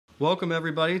Welcome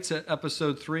everybody to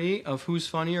episode 3 of Who's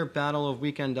Funnier? Battle of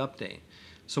Weekend Update.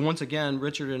 So once again,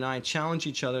 Richard and I challenge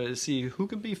each other to see who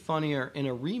could be funnier in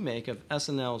a remake of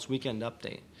SNL's Weekend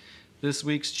Update. This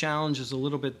week's challenge is a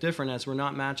little bit different as we're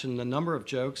not matching the number of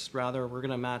jokes, rather we're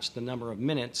going to match the number of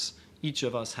minutes each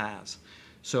of us has.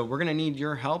 So we're going to need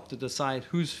your help to decide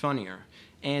who's funnier.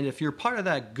 And if you're part of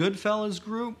that Goodfellas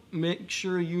group, make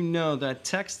sure you know that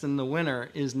texting the winner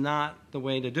is not the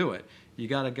way to do it. You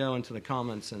got to go into the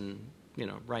comments and,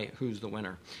 write who's the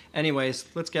winner. Anyways,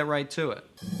 let's get right to it.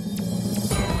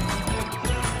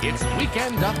 It's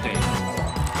Weekend Update.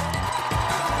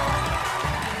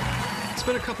 It's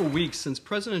been a couple weeks since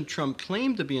President Trump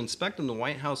claimed to be inspecting the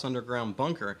White House underground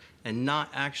bunker and not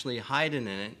actually hiding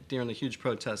in it during the huge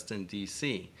protest in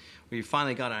D.C. We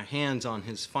finally got our hands on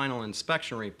his final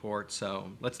inspection report,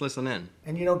 so let's listen in.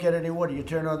 And you don't get any water. You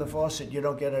turn on the faucet, you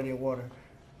don't get any water.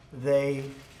 They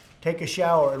take a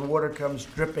shower and water comes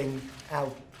dripping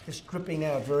out, just dripping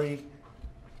out, very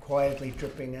quietly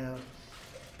dripping out.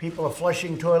 People are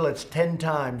flushing toilets 10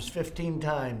 times, 15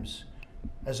 times,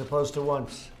 as opposed to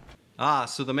once. Ah,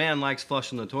 so the man likes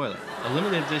flushing the toilet. A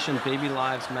limited edition Baby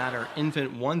Lives Matter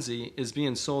infant onesie is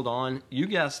being sold on, you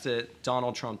guessed it,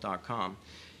 DonaldTrump.com.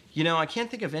 I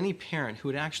can't think of any parent who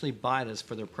would actually buy this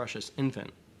for their precious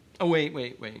infant. Oh,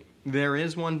 wait. There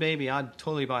is one baby I'd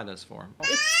totally buy this for.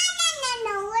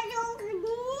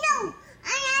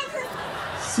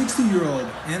 60-year-old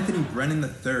Anthony Brennan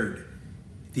III,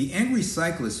 the angry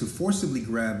cyclist who forcibly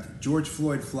grabbed George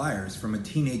Floyd flyers from a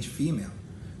teenage female,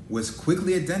 was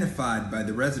quickly identified by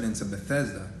the residents of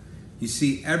Bethesda. You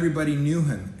see, everybody knew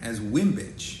him as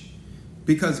Wimbitch,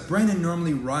 because Brennan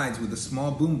normally rides with a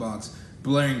small boombox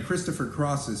blaring Christopher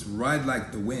Cross's Ride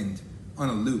Like the Wind on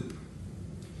a loop.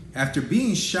 After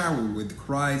being showered with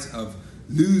cries of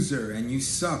 "loser" and "you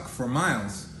suck" for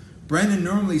miles, Brennan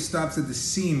normally stops at the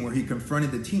scene where he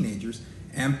confronted the teenagers,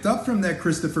 amped up from that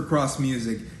Christopher Cross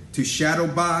music to shadow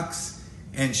box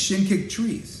and shin kick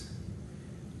trees.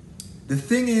 The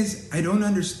thing is, I don't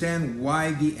understand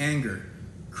why the anger.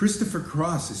 Christopher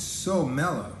Cross is so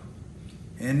mellow.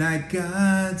 And I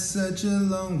got such a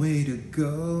long way to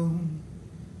go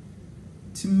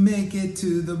to make it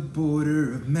to the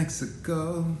border of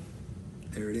Mexico.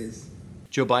 There it is.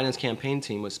 Joe Biden's campaign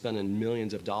team was spending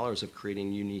millions of dollars of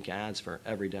creating unique ads for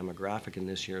every demographic in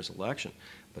this year's election.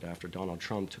 But after Donald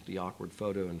Trump took the awkward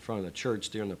photo in front of the church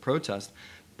during the protest,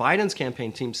 Biden's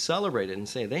campaign team celebrated and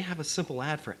say they have a simple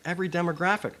ad for every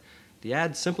demographic. The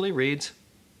ad simply reads,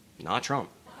 "Not Trump."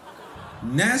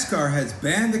 NASCAR has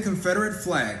banned the Confederate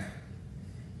flag.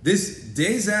 This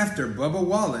days after Bubba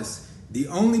Wallace, the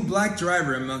only black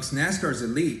driver amongst NASCAR's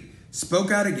elite,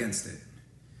 spoke out against it.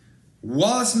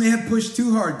 Wallace may have pushed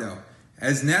too hard though,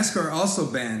 as NASCAR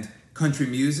also banned country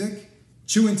music,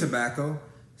 chewing tobacco,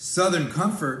 Southern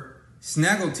Comfort,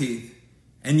 Snaggleteeth,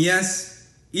 and yes,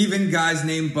 even guys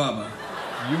named Bubba.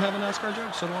 You have a NASCAR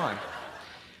joke? So do I.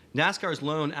 NASCAR's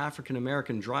lone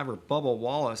African-American driver, Bubba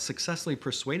Wallace, successfully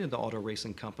persuaded the auto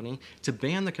racing company to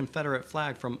ban the Confederate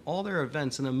flag from all their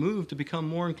events in a move to become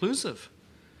more inclusive.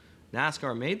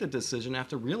 NASCAR made the decision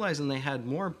after realizing they had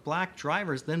more black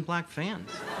drivers than black fans.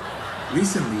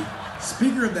 Recently,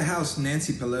 Speaker of the House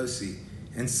Nancy Pelosi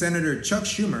and Senator Chuck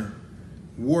Schumer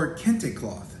wore kente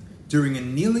cloth during a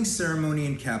kneeling ceremony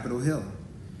in Capitol Hill.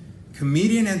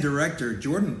 Comedian and director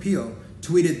Jordan Peele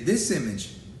tweeted this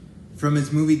image from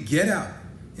his movie Get Out,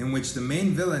 in which the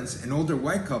main villains, an older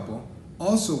white couple,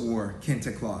 also wore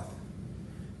kente cloth.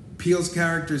 Peele's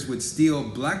characters would steal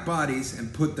black bodies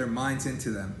and put their minds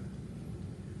into them.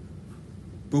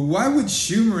 But why would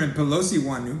Schumer and Pelosi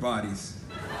want new bodies?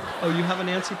 Oh, you have a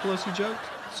Nancy Pelosi joke?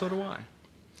 So do I.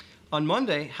 On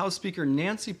Monday, House Speaker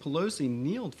Nancy Pelosi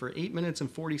kneeled for 8 minutes and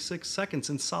 46 seconds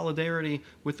in solidarity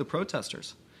with the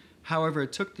protesters. However,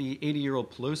 it took the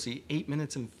 80-year-old Pelosi 8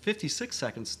 minutes and 56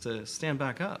 seconds to stand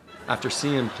back up. After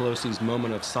seeing Pelosi's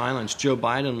moment of silence, Joe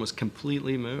Biden was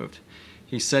completely moved.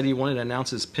 He said he wanted to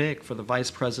announce his pick for the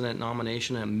vice president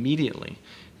nomination immediately,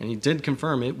 and he did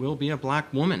confirm it will be a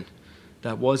black woman.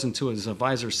 That was until his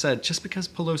advisor said, just because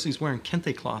Pelosi's wearing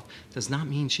kente cloth does not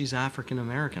mean she's African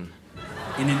American.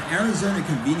 In an Arizona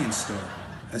convenience store,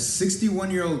 a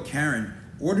 61-year-old Karen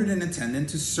ordered an attendant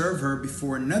to serve her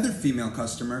before another female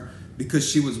customer because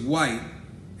she was white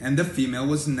and the female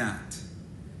was not.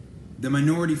 The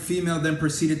minority female then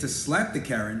proceeded to slap the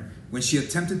Karen when she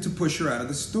attempted to push her out of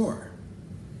the store.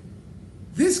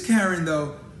 This Karen,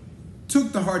 though,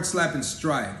 took the hard slap in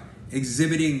stride,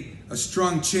 exhibiting a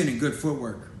strong chin and good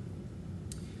footwork.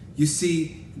 You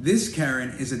see, this Karen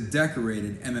is a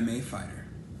decorated MMA fighter.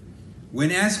 When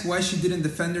asked why she didn't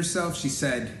defend herself, she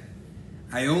said,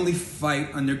 I only fight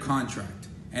under contract,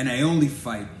 and I only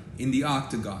fight in the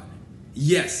octagon.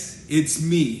 Yes, it's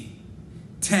me,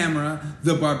 Tamara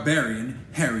the Barbarian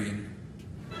Harrion.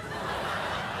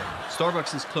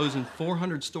 Starbucks is closing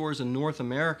 400 stores in North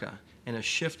America and a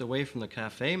shift away from the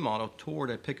cafe model toward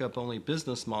a pickup-only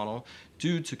business model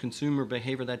due to consumer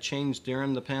behavior that changed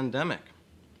during the pandemic.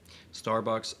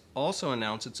 Starbucks also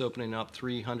announced it's opening up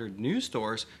 300 new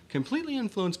stores completely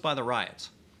influenced by the riots.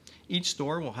 Each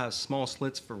store will have small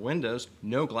slits for windows,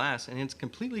 no glass, and it's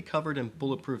completely covered in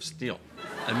bulletproof steel.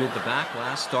 Amid the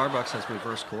backlash, Starbucks has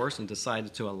reversed course and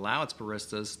decided to allow its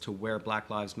baristas to wear Black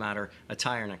Lives Matter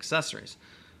attire and accessories.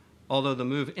 Although the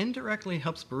move indirectly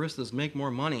helps baristas make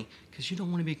more money because you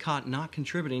don't want to be caught not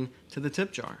contributing to the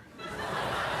tip jar.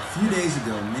 A few days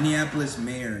ago, Minneapolis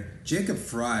Mayor Jacob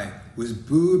Frey was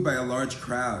booed by a large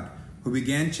crowd who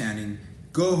began chanting,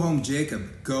 "Go home,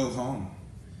 Jacob, go home."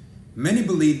 Many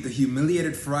believe the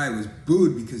humiliated Frey was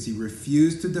booed because he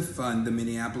refused to defund the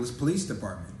Minneapolis Police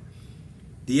Department.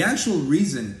 The actual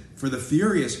reason for the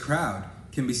furious crowd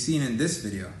can be seen in this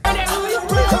video.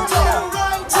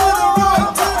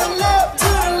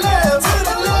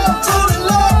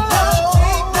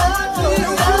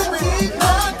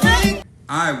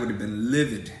 I would have been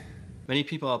livid. Many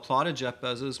people applauded Jeff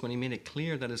Bezos when he made it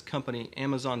clear that his company,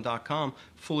 Amazon.com,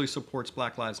 fully supports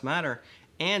Black Lives Matter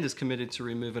and is committed to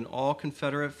removing all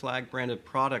Confederate flag branded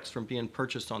products from being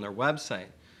purchased on their website.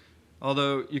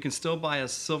 Although you can still buy a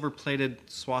silver-plated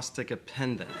swastika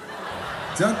pendant.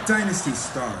 Duck Dynasty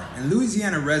star and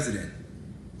Louisiana resident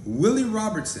Willie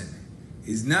Robertson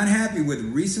is not happy with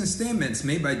recent statements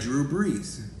made by Drew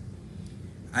Brees.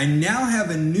 "I now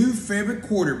have a new favorite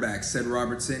quarterback," said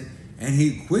Robertson, and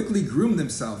he quickly groomed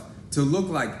himself to look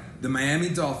like the Miami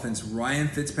Dolphins' Ryan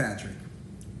Fitzpatrick.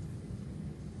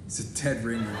 It's a Ted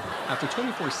ringer. After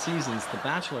 24 seasons, the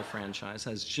Bachelor franchise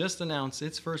has just announced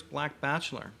its first Black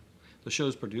Bachelor. The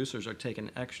show's producers are taking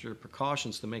extra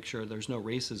precautions to make sure there's no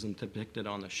racism depicted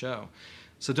on the show.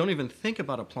 So don't even think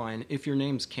about applying if your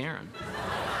name's Karen.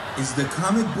 Is the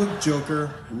comic book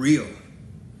Joker real?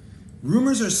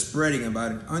 Rumors are spreading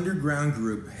about an underground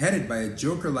group headed by a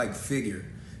Joker-like figure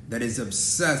that is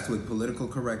obsessed with political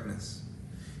correctness.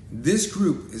 This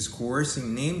group is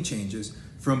coercing name changes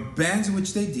from bands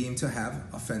which they deem to have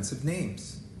offensive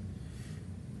names.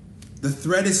 The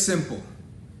threat is simple.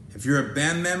 If you're a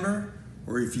band member,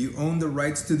 or if you own the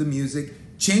rights to the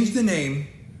music, change the name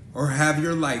or have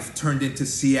your life turned into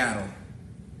Seattle.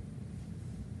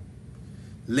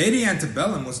 Lady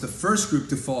Antebellum was the first group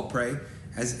to fall prey,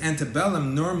 as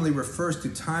Antebellum normally refers to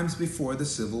times before the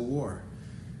Civil War.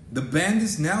 The band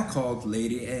is now called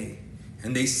Lady A,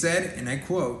 and they said, and I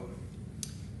quote,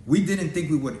 "We didn't think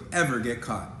we would ever get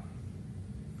caught."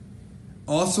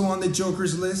 Also on the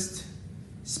Joker's list,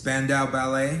 Spandau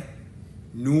Ballet,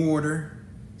 New Order,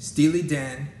 Steely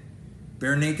Dan,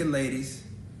 Bare Naked Ladies,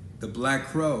 the Black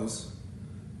Crowes,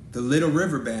 the Little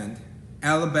River Band,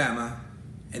 Alabama,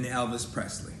 and Elvis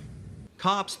Presley.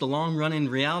 Cops, the long-running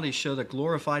reality show that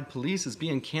glorified police, is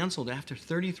being canceled after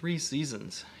 33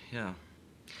 seasons. Yeah.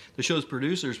 The show's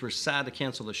producers were sad to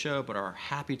cancel the show, but are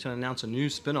happy to announce a new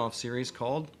spin-off series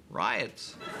called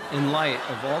Riots. In light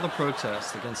of all the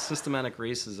protests against systematic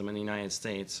racism in the United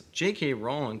States, J.K.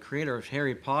 Rowling, creator of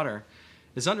Harry Potter,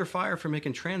 is under fire for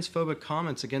making transphobic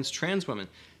comments against trans women,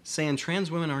 saying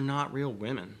trans women are not real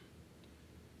women.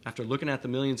 After looking at the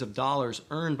millions of dollars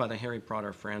earned by the Harry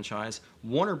Potter franchise,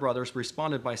 Warner Brothers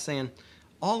responded by saying,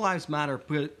 "All lives matter,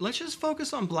 but let's just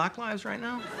focus on Black lives right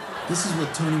now." This is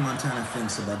what Tony Montana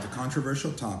thinks about the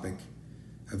controversial topic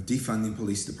of defunding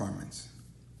police departments.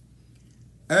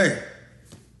 Hey,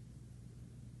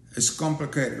 it's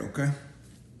complicated, okay?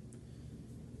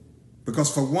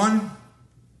 Because for one,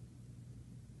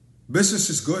 business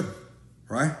is good,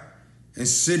 right? In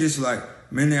cities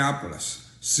like Minneapolis,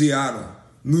 Seattle,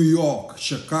 New York,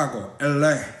 Chicago,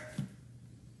 LA,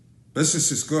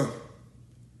 business is good.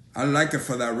 I like it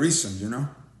for that reason, you know?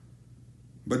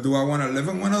 But do I want to live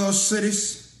in one of those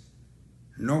cities?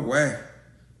 No way.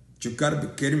 You gotta be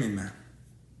kidding me, man.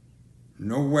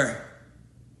 No way.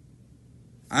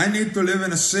 I need to live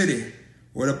in a city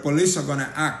where the police are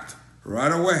gonna act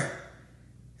right away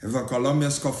if the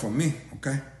Colombians call for me,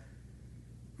 okay?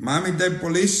 Miami-Dade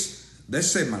police, they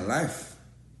saved my life.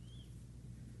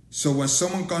 So when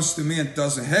someone comes to me and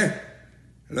tells me, "Hey,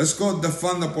 let's go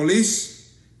defund the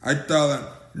police," I tell them,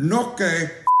 "No, okay,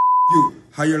 you.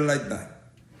 How you like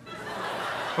that?"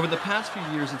 Over the past few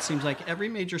years, it seems like every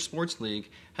major sports league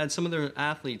had some of their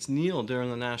athletes kneel during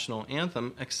the national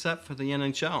anthem, except for the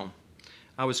NHL.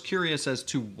 I was curious as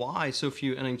to why so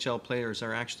few NHL players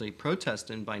are actually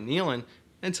protesting by kneeling,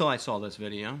 until I saw this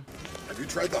video. Have you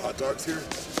tried the hot dogs here?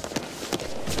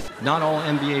 Not all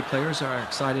NBA players are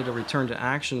excited to return to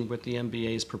action with the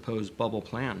NBA's proposed bubble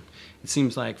plan. It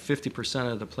seems like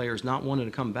 50% of the players not wanting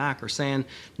to come back are saying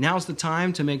now's the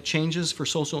time to make changes for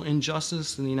social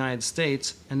injustice in the United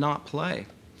States and not play.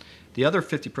 The other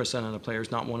 50% of the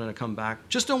players not wanting to come back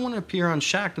just don't want to appear on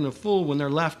Shaq and a Fool when they're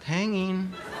left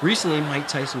hanging. Recently, Mike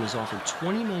Tyson was offered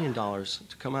 $20 million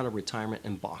to come out of retirement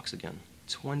and box again.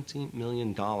 $20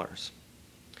 million.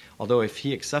 Although if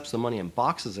he accepts the money and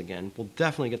boxes again, we'll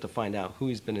definitely get to find out who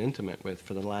he's been intimate with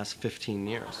for the last 15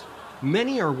 years.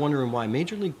 Many are wondering why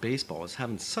Major League Baseball is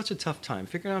having such a tough time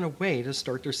figuring out a way to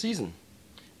start their season.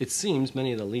 It seems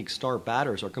many of the league's star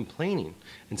batters are complaining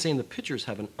and saying the pitchers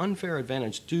have an unfair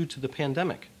advantage due to the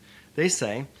pandemic. They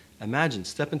say, imagine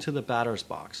stepping to the batter's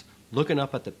box, looking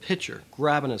up at the pitcher,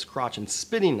 grabbing his crotch and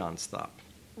spitting nonstop.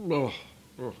 Ugh.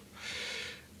 Ugh.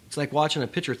 It's like watching a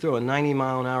pitcher throw a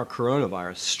 90-mile-an-hour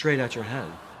coronavirus straight at your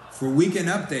head. For Weekend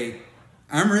Update,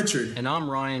 I'm Richard. And I'm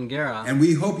Ryan Guerra. And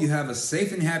we hope you have a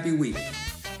safe and happy week.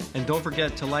 And don't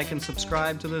forget to like and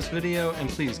subscribe to this video, and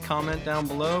please comment down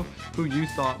below who you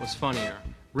thought was funnier,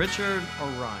 Richard or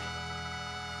Ryan.